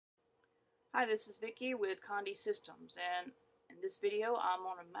Hi, this is Vicky with Conde Systems, and in this video I'm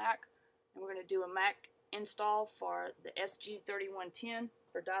on a Mac, and we're going to do a Mac install for the SG3110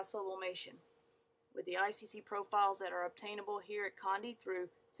 for die sublimation with the ICC profiles that are obtainable here at Conde through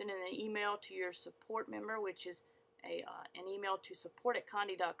sending an email to your support member, which is an email to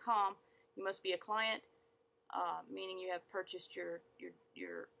support@conde.com. You must be a client, meaning you have purchased your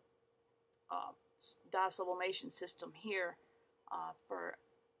die sublimation system here for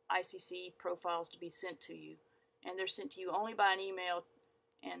ICC profiles to be sent to you, and they're sent to you only by an email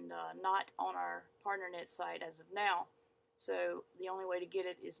and not on our PartnerNet site as of now. So the only way to get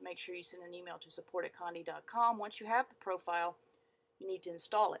it is make sure you send an email to support@conde.com. Once you have the profile, you need to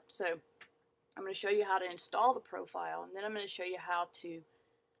install it. So I'm going to show you how to install the profile, and then I'm going to show you how to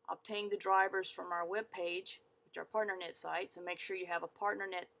obtain the drivers from our web page, which are PartnerNet site. So make sure you have a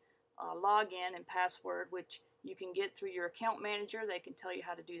PartnerNet login and password, which you can get through your account manager. They can tell you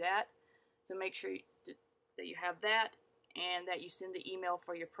how to do that. So make sure that you have that and that you send the email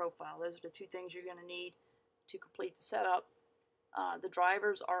for your profile. Those are the two things you're going to need to complete the setup. The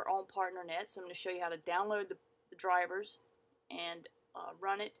drivers are on PartnerNet, so I'm going to show you how to download the drivers and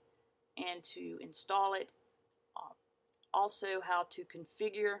run it and to install it. Also how to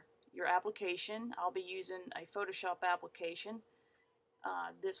configure your application. I'll be using a Photoshop application.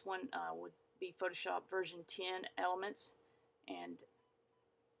 This one would be Photoshop version 10 Elements, and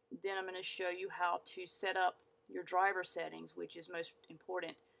then I'm going to show you how to set up your driver settings, which is most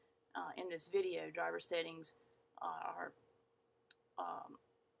important in this video. Driver settings are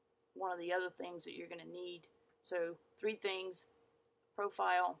one of the other things that you're going to need. So 3 things: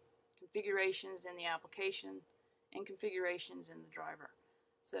 profile, configurations in the application, and configurations in the driver.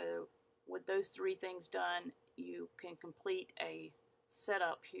 So with those 3 things done, you can complete a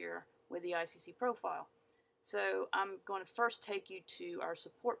setup here with the ICC profile. So I'm going to first take you to our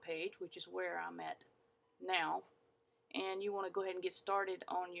support page, which is where I'm at now, and you want to go ahead and get started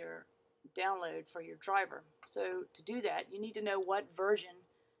on your download for your driver. So to do that, you need to know what version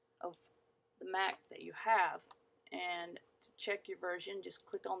of the Mac that you have, and to check your version, just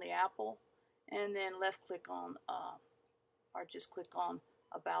click on the Apple and then left click on or just click on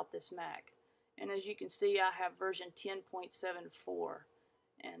About This Mac. And as you can see, I have version 10.74,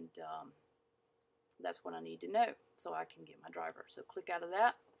 and that's what I need to know so I can get my driver. So click out of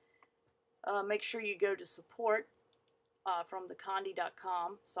that. Make sure you go to support from the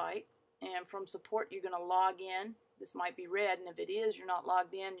conde.com site, and from support you're going to log in. This might be red, and if it is, you're not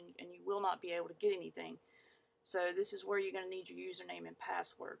logged in and you will not be able to get anything. So this is where you're going to need your username and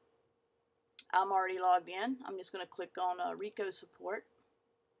password. I'm already logged in. I'm just going to click on Ricoh support,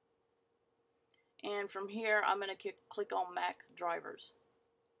 and from here I'm going to click on Mac drivers.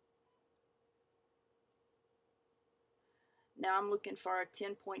 Now I'm looking for a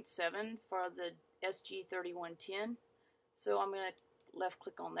 10.7 for the SG3110, so I'm going to left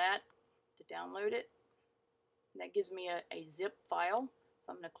click on that to download it. And that gives me a zip file,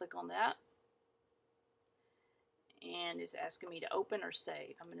 so I'm going to click on that, and it's asking me to open or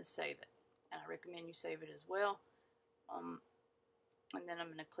save. I'm going to save it, and I recommend you save it as well. And then I'm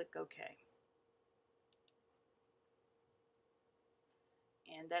going to click OK.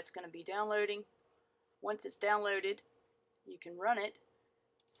 And that's going to be downloading. Once it's downloaded, you can run it.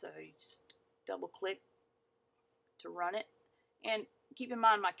 So you just double click to run it. And keep in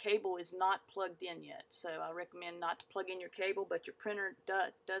mind, my cable is not plugged in yet, so I recommend not to plug in your cable, but your printer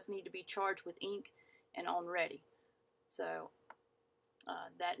does need to be charged with ink and on ready. So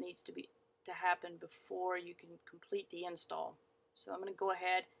that needs to happen before you can complete the install. So I'm going to go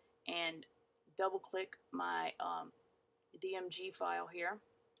ahead and double click my DMG file here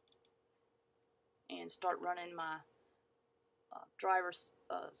and start running my driver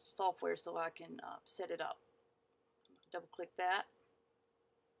software so I can set it up. Double click that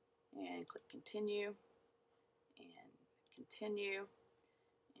and click continue and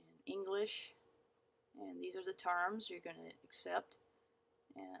English, and these are the terms you're going to accept,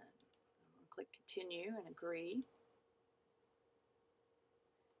 and I'm going to click continue and agree,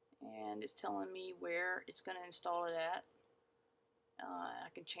 and it's telling me where it's going to install it at. I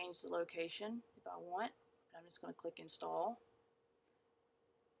can change the location if I want, but I'm just going to click install.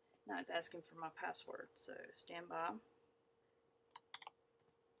 Now it's asking for my password, so stand by.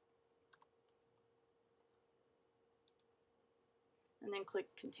 And then click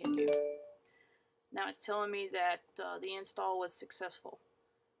continue. Now it's telling me that the install was successful.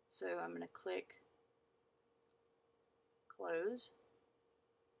 So I'm going to click close.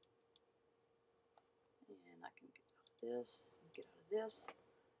 And I can get out of this, get out of this,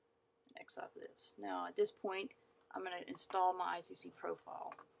 and X out of this. Now at this point, I'm going to install my ICC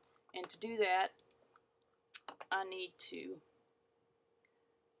profile. And to do that, I need to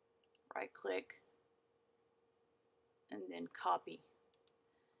right click and then copy.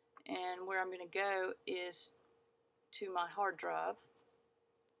 And where I'm going to go is to my hard drive.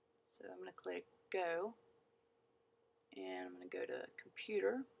 So I'm going to click go, and I'm going to go to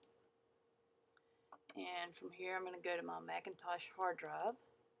computer, and from here I'm going to go to my Macintosh hard drive,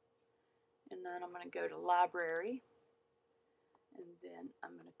 and then I'm going to go to library, and then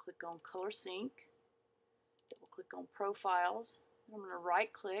I'm going to click on color sync, double click on profiles, and I'm going to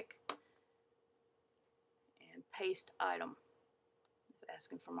right click and paste item. It's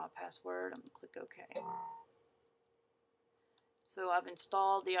asking for my password. I'm going to click OK. So I've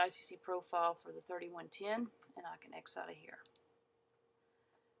installed the ICC profile for the 3110, and I can X out of here.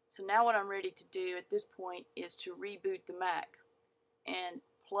 So now what I'm ready to do at this point is to reboot the Mac and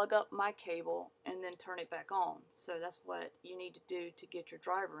plug up my cable and then turn it back on. So that's what you need to do to get your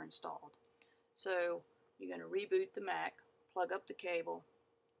driver installed. So you're going to reboot the Mac, plug up the cable,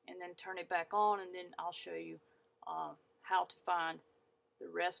 and then turn it back on, and then I'll show you how to find the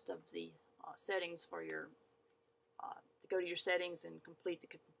rest of the settings for your to go to your settings and complete the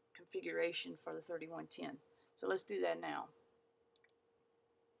configuration for the 3110. So let's do that now.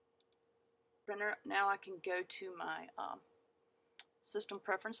 Printer. Now I can go to my system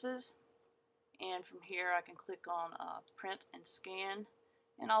preferences, and from here I can click on print and scan,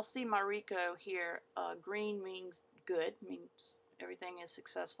 and I'll see my Ricoh here. Green means good, means everything is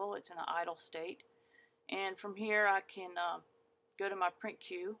successful, it's in an idle state. And from here I can go to my print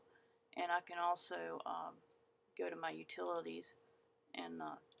queue, and I can also go to my utilities and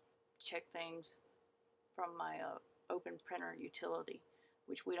check things from my open printer utility,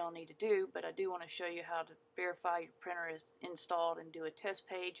 which we don't need to do, but I do want to show you how to verify your printer is installed and do a test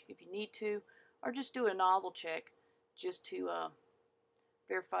page if you need to, or just do a nozzle check just to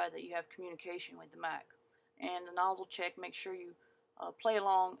verify that you have communication with the Mac. And the nozzle check, make sure you play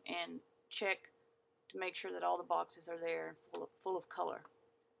along and check to make sure that all the boxes are there and full of color.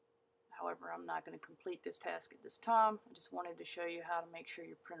 However, I'm not going to complete this task at this time. I just wanted to show you how to make sure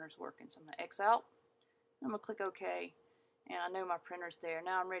your printer's working. So I'm going to X out. I'm going to click OK, and I know my printer's there.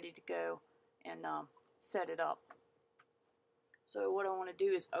 Now I'm ready to go and set it up. So what I want to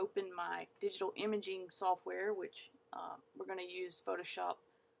do is open my digital imaging software, which we're going to use Photoshop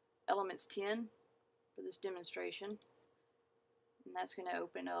Elements 10 for this demonstration. And that's going to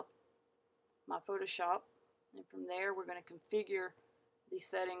open up my Photoshop. And from there we're going to configure the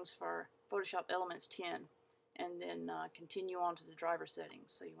settings for Photoshop Elements 10 and then continue on to the driver settings.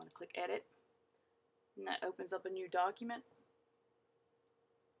 So you want to click Edit, and that opens up a new document.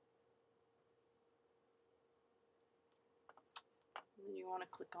 And then you want to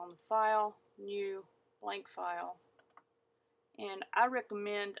click on the File, New, Blank File. And I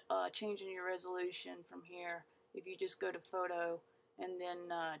recommend changing your resolution from here. If you just go to Photo and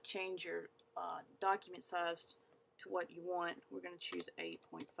then change your document size to what you want. We're going to choose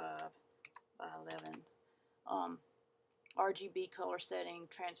 8.5 by 11. RGB color setting,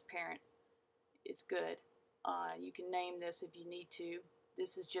 transparent is good. You can name this if you need to.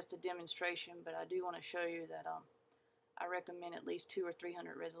 This is just a demonstration, but I do want to show you that I recommend at least 200 or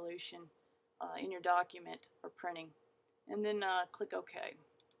 300 resolution in your document for printing. And then click OK.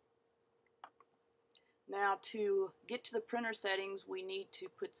 Now to get to the printer settings, we need to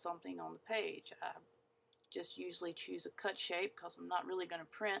put something on the page. I just usually choose a cut shape because I'm not really going to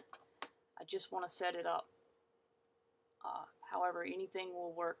print. I just want to set it up. However, anything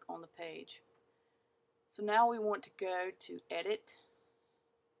will work on the page. So now we want to go to Edit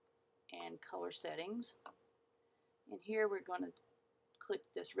and Color Settings. And here we're going to click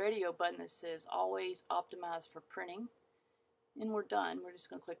this radio button that says Always Optimize for Printing. And we're done. We're just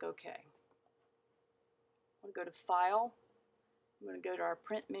going to click OK. I'm going to go to File. I'm going to go to our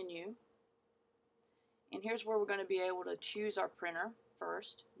Print menu. And here's where we're going to be able to choose our printer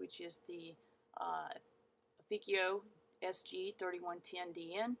first, which is the Vicky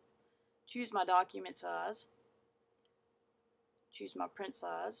SG3110DN. Choose my document size. Choose my print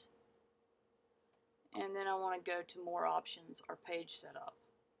size. And then I want to go to More Options or Page Setup.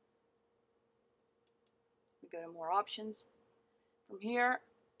 We go to More Options. From here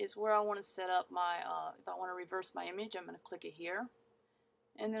is where I want to set up my, if I want to reverse my image, I'm going to click it here.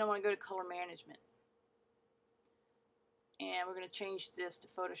 And then I want to go to Color Management. And we're going to change this to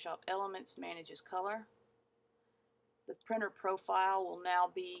Photoshop Elements Manages Color. The printer profile will now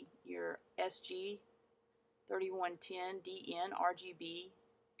be your SG3110DN RGB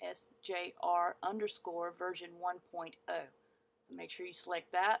SJR _ version 1.0. So make sure you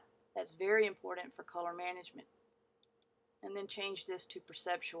select that. That's very important for color management. and then change this to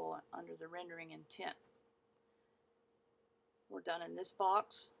perceptual under the rendering intent. We're done in this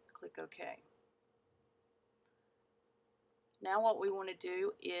box. Click OK. Now what we want to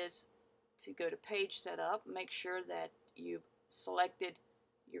do is to go to page setup, make sure that you've selected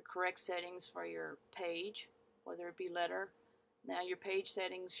your correct settings for your page, whether it be letter. Now your page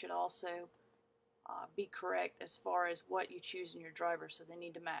settings should also be correct as far as what you choose in your driver, so they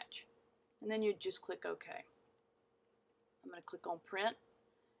need to match. And then you just click OK. I'm going to click on print,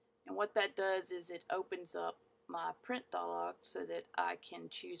 and what that does is it opens up my print dialog so that I can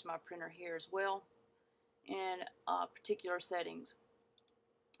choose my printer here as well and particular settings.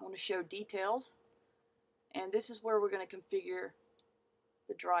 I want to show details, and this is where we're going to configure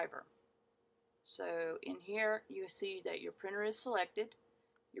the driver. So in here you see that your printer is selected,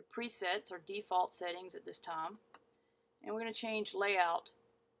 your presets or default settings at this time, and we're going to change layout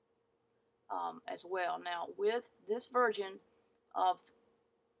as well. Now with this version of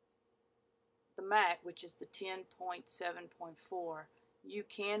the Mac, which is the 10.7.4, you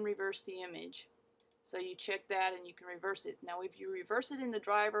can reverse the image. So you check that and you can reverse it. Now if you reverse it in the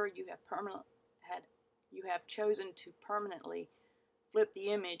driver, you have chosen to permanently flip the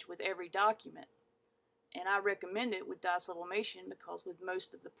image with every document. And I recommend it with dye sublimation because with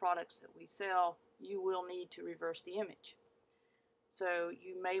most of the products that we sell, you will need to reverse the image. So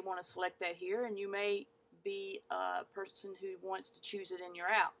you may want to select that here, and you may be a person who wants to choose it in your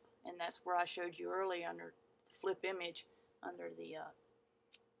app. And that's where I showed you earlier under the flip image under the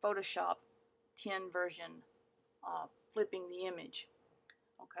Photoshop 10 version, flipping the image.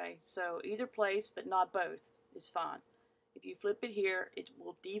 Okay, so either place but not both is fine. If you flip it here, it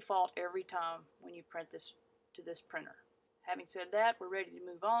will default every time when you print this to this printer. Having said that, we're ready to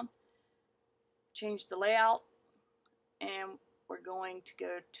move on. Change the layout, and we're going to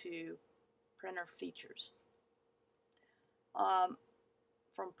go to printer features. From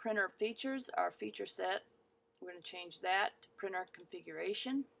printer features, our feature set, we're going to change that to printer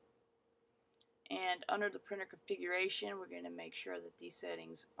configuration. And under the printer configuration, we're going to make sure that these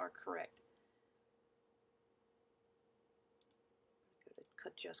settings are correct. Go to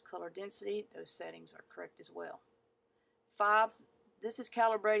adjust color density, those settings are correct as well. 5s, this is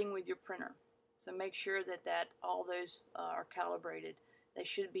calibrating with your printer. So make sure that all those are calibrated. They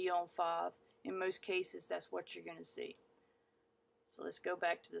should be on 5. In most cases, that's what you're going to see. So let's go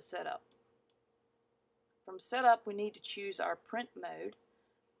back to the setup. From setup, we need to choose our print mode.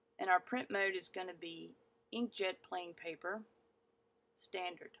 And our print mode is going to be inkjet plain paper,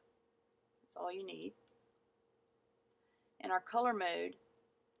 standard. That's all you need. And our color mode,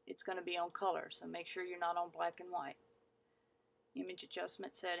 it's going to be on color, so make sure you're not on black and white. Image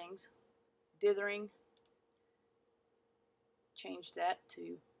adjustment settings, dithering, change that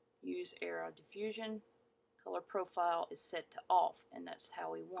to use era diffusion. Color profile is set to off, and that's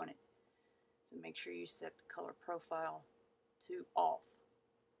how we want it. So make sure you set the color profile to off.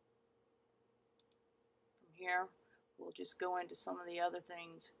 From here, we'll just go into some of the other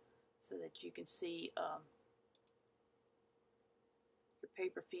things so that you can see your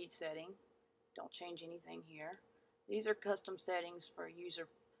paper feed setting. Don't change anything here. These are custom settings for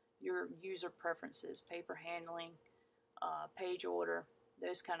your user preferences, paper handling, page order,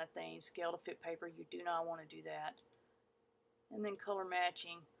 those kind of things. Scale to fit paper, you do not want to do that. And then color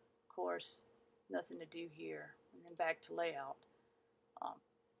matching, of course, nothing to do here. And then back to layout.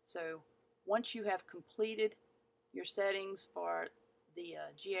 So once you have completed your settings for the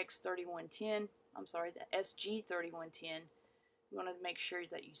GX3110, the SG3110, you want to make sure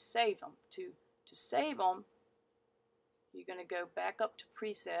that you save them. To save them, you're going to go back up to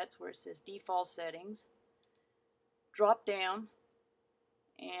presets where it says default settings, drop down,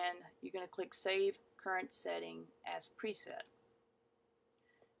 and you're going to click save current setting as preset.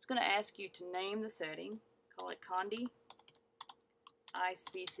 It's going to ask you to name the setting, call it Conde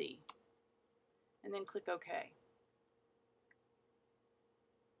ICC, and then click OK.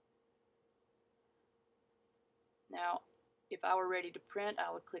 Now, if I were ready to print,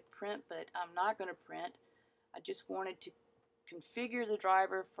 I would click print, but I'm not going to print. I just wanted to configure the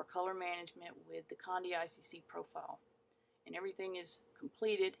driver for color management with the Conde ICC profile. And everything is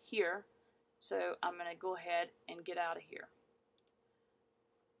completed here, so I'm going to go ahead and get out of here.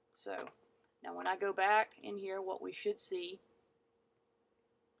 So now when I go back in here, what we should see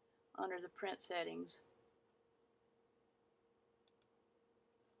under the print settings,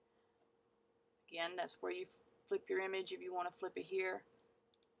 again, that's where you flip your image if you want to flip it here.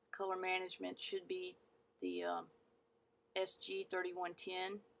 Color management should be the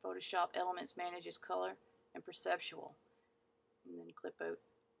SG3110. Photoshop Elements manages color and perceptual. And then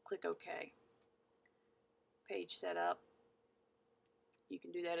click OK. Page setup, you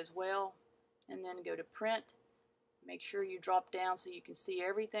can do that as well. And then go to print. Make sure you drop down so you can see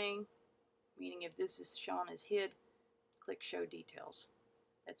everything, meaning if this is shown as hid, click show details.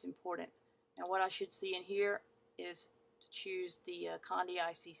 That's important. Now what I should see in here is to choose the Conde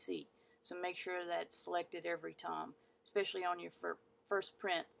ICC. So make sure that's selected every time, especially on your first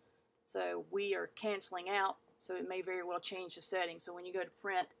print. So we are canceling out, so it may very well change the setting. So when you go to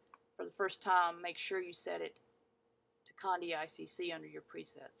print for the first time, make sure you set it to Conde ICC under your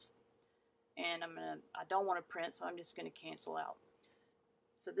presets. And I don't want to print, so I'm just going to cancel out.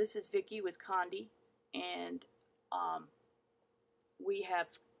 So this is Vicky with Conde, and we have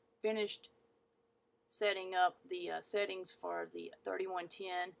finished setting up the settings for the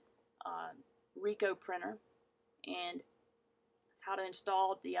 3110 Ricoh printer, and how to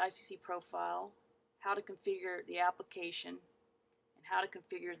install the ICC profile, how to configure the application, and how to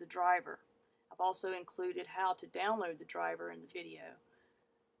configure the driver. I've also included how to download the driver in the video.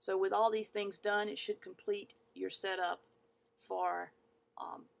 So with all these things done, it should complete your setup for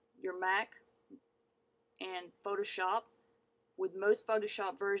your Mac and Photoshop. With most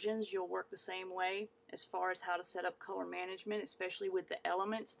Photoshop versions, you'll work the same way as far as how to set up color management, especially with the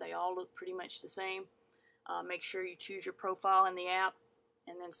elements. They all look pretty much the same. Make sure you choose your profile in the app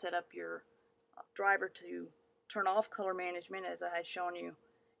and then set up your driver to turn off color management as I had shown you,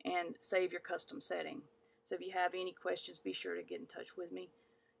 and save your custom setting. So if you have any questions, be sure to get in touch with me.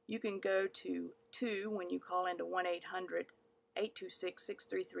 You can go to 2 when you call into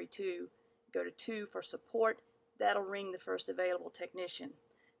 1-800-826-6332. Go to 2 for support. That'll ring the first available technician.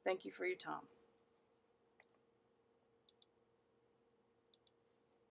 Thank you for your time.